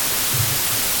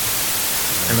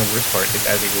 And the worst part is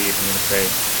as he leaves, I'm going to say,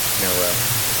 you know,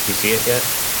 do you see it yet?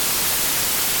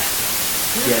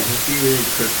 Yeah, just be really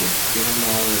cryptic. Give them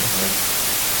all like,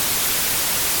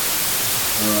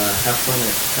 have fun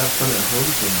at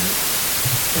home tonight.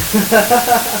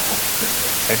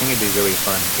 I think it'd be really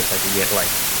fun if I could get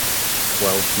like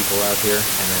 12 people out here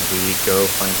and then we go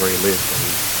find where he lives and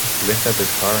we lift up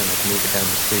his car and like move it down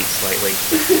the street slightly.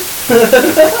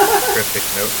 There's like a cryptic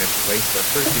note in its place, but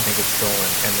first you think it's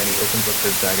stolen and then he opens up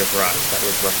this bag of rocks that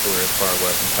was left to where his car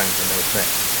was and finds a note that,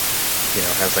 you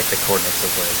know, has like the coordinates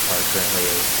of where his car currently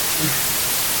is.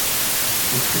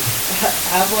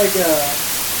 Have like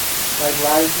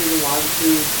latitude and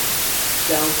longitude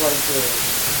down to like the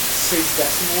 6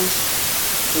 decimals,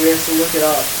 so he has to look it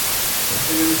up,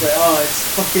 and then he's like, "Oh, it's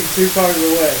fucking 2 cars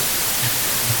away."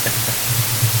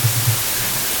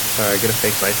 Get a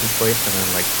fake license plate and then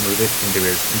like move it into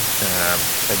his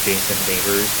adjacent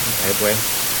neighbor's driveway.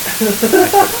 I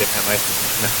got a different license.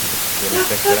 No, when he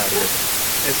checks it out, he goes,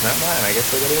 "It's not mine. I guess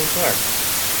I got a new car."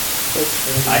 That's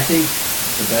funny. I think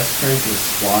the best prank is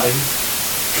swatting.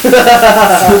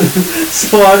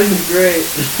 Swatting's great.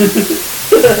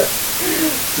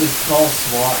 Just call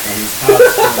SWAT on his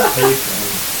house and pay for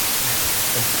him.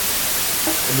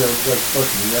 And they'll like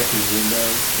fucking wreck his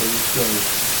windows. They'll just go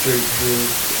Street food.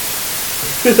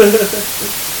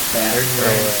 Battering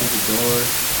ram through the door.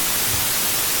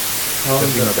 Tell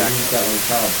him Definitely no back. he's got like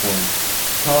child porn.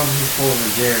 Tell him he's pulling a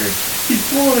Jared. He's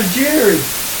pulling a Jared!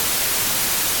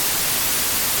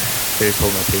 There's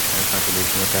hold my Patreon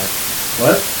contribution with that.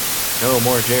 What? No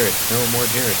more Jared. No more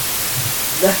Jared.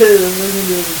 That is amazing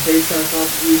to the Patreon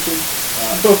contribution.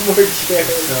 No more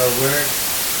Jared. So we're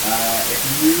if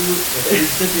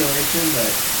there's stipulation that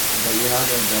you're not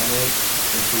gonna donate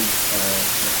if we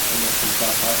unless we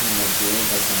stop talking about Jared,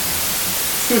 that's not gonna happen.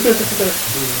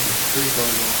 Free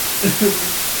Fogel.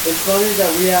 It's funny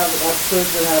that we have episodes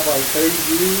that have like 30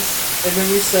 views, and then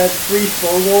we said free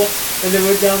Fogel, and then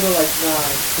went down to like 9.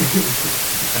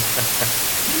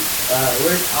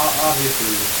 We're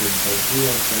obviously restricted because we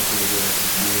want Spencer to get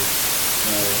his money.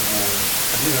 So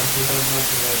keep on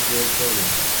talking about Jared Fogel.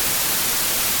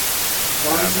 As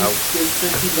long as he gives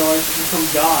 $15 to become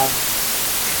God.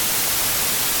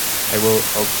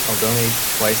 I'll donate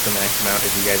twice the max amount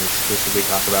if you guys exclusively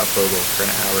talk about Fogel for an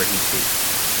hour each week.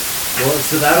 Well,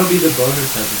 so that'll be the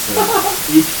bonus episode.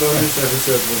 Each bonus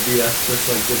episode will be us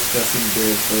just like discussing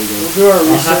Jared Fogel. We'll do our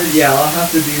research. I'll have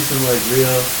to do some like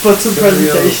real put some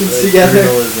presentations real, together.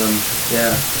 Journalism.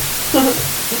 Yeah.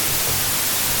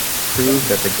 Prove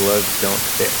that the gloves don't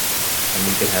fit, and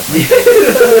you can have my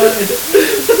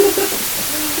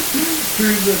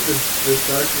Prove that the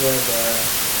dark web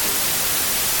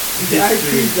the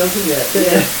IP doesn't fit.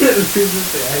 Yeah. Prove that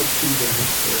the IP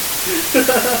doesn't fit.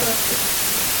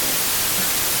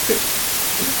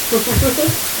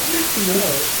 No.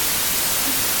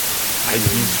 I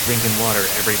use drinking water.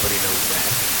 Everybody knows that.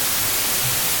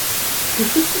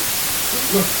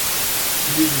 Look,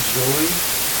 he enjoyed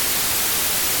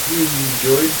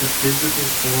the physical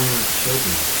form of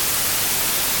children.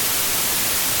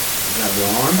 Is that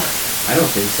wrong? I don't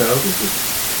think so.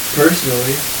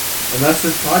 Personally. And that's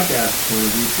his podcast point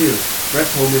of view too.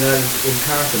 Brett told me that in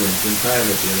confidence, in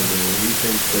private the other day. He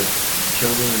thinks that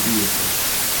children are beautiful.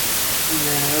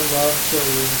 Man, I love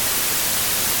children.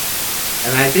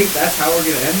 And I think that's how we're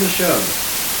going to end the show.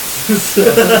 So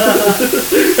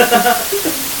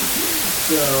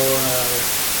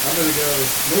I'm going to go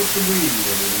smoke some weed,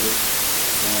 everybody.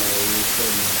 It's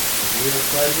been a real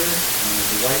pleasure.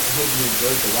 I hope you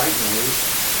enjoyed the white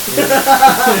noise.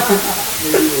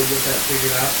 Maybe we'll get that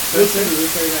figured out. Listen to this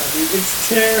right now, dude. It's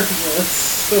terrible.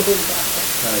 It's so loud.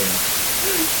 Hell yeah.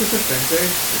 Spencer,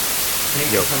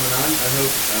 thanks for coming on. I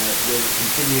hope you'll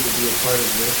continue to be a part of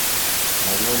this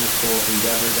wonderful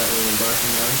endeavor that we're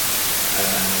embarking on.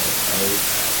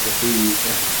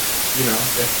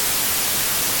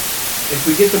 If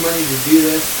we get the money to do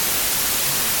this,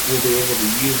 we'll be able to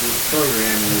use this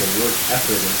program and it'll work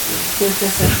effortlessly.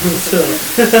 so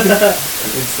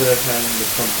instead of having to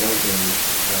pump white noise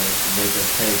to make us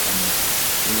pay for it.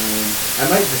 I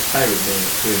might just pirate bay it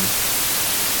too.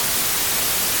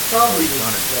 Probably You've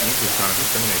just gone and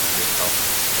incriminated yourself.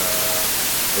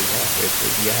 But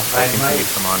I I'll continue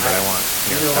to come on, but I want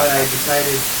you know what? I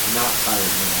decided not pirate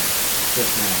bay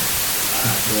just now.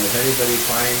 So if anybody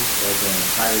finds like a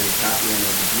pirated copy on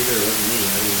my computer, it wasn't me.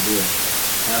 I didn't do it.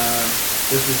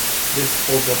 This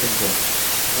holds up in court.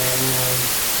 And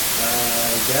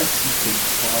I guess you could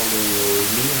follow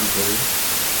me on Twitter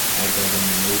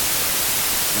 @GovernmentNews.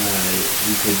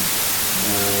 You could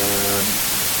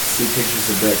see pictures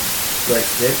of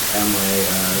Brett's dick on my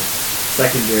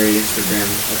secondary Instagram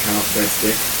account, Brett's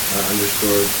dick _54.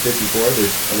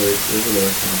 There's other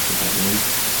accounts with that name.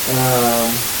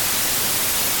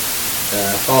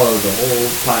 Follow the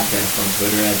whole podcast on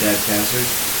Twitter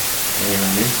 @DadCasters and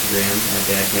on Instagram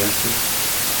 @DadCasters.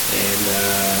 And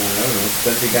I don't know,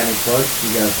 Spencer, you got any plugs?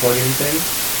 You gotta plug anything?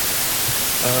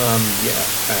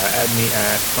 Add me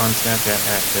on Snapchat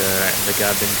the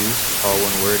Goddamn Goose, all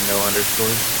one word, no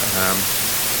underscores.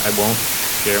 I won't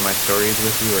share my stories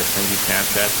with you or send you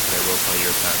Snapchats, but I will tell you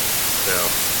your son. So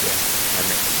add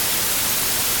me.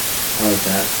 I like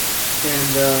that.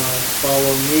 And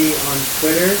follow me on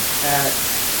Twitter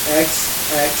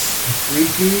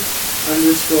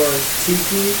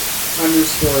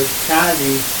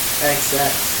 @xxreeky_tiki_tabby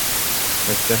XX.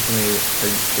 That's definitely.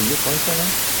 Are you a porn star now?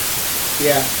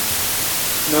 Yeah.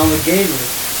 No, I'm a gamer.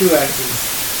 2 X's.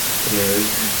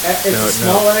 Yeah. It's a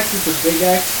small X, it's a big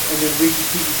X, and then Riki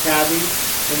Tiki Tabby,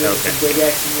 and then it's a big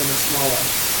X and then a small X.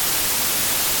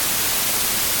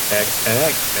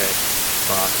 XXX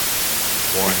box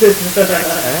 1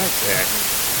 XXX.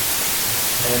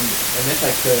 And if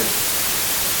I could,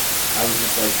 I would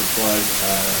just like to plug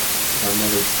our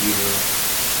mother's funeral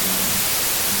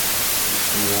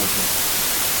coming up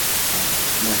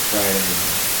next Friday.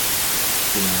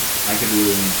 I could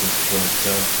really use the support.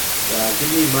 So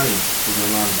give me money because my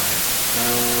mom died.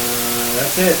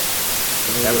 That's it.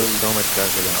 That was so much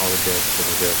darker than all the jokes that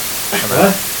were good. Come What?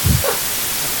 out.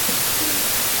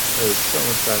 That was so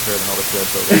much darker than all the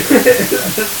jokes that were good.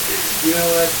 You know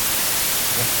what?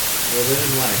 We're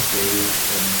living life, baby,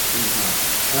 and she's not.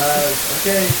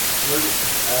 Okay,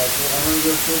 I'm gonna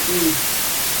go smoke weed.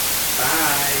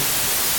 Bye.